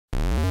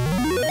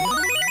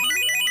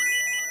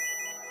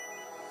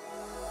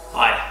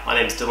My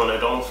name is Dylan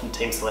O'Donnell from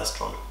Team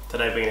Celestron.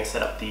 Today we're going to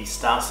set up the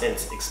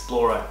StarSense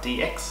Explorer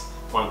DX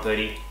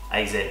 130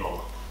 AZ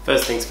model.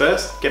 First things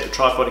first, get the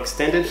tripod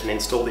extended and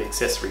install the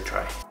accessory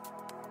tray.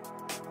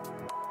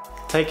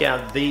 Take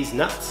out these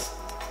nuts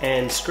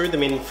and screw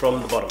them in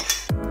from the bottom.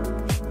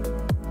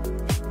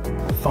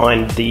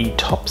 Find the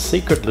top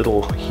secret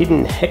little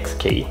hidden hex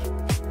key.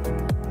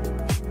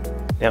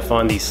 Now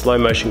find these slow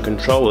motion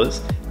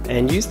controllers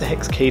and use the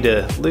hex key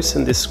to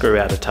loosen this screw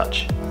out a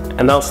touch.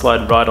 And they'll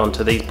slide right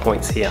onto these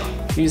points here.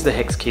 Use the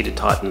hex key to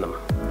tighten them.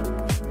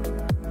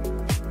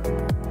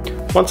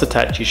 Once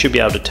attached, you should be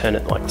able to turn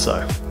it like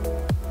so.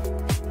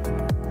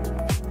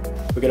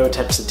 We're going to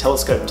attach the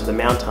telescope to the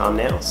mount arm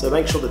now, so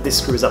make sure that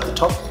this screw is up the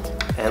top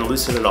and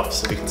loosen it off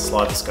so we can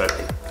slide the scope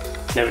in.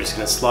 Now we're just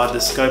going to slide the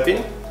scope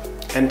in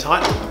and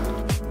tighten.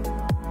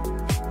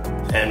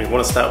 And we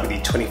want to start with the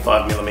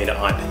 25mm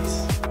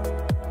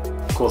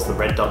eyepiece. Of course, the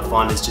red dot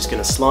finder is just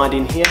going to slide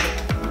in here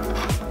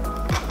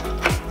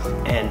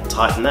and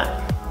tighten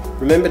that.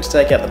 Remember to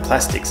take out the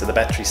plastic so the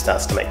battery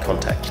starts to make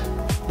contact.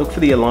 Look for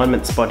the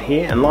alignment spot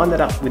here and line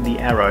that up with the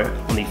arrow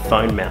on the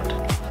phone mount.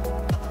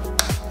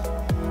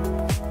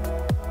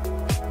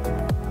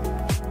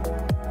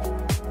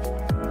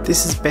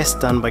 This is best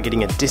done by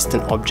getting a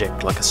distant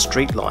object like a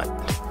street light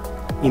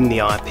in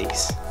the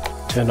eyepiece.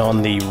 Turn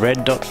on the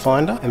red dot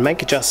finder and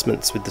make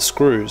adjustments with the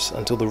screws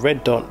until the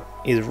red dot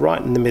is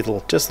right in the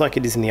middle, just like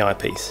it is in the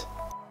eyepiece.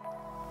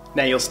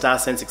 Now your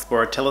StarSense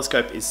Explorer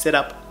telescope is set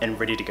up and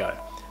ready to go.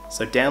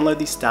 So download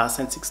the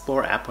StarSense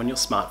Explorer app on your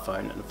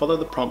smartphone and follow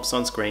the prompts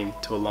on screen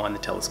to align the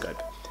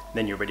telescope.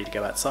 Then you're ready to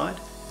go outside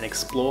and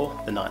explore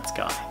the night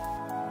sky.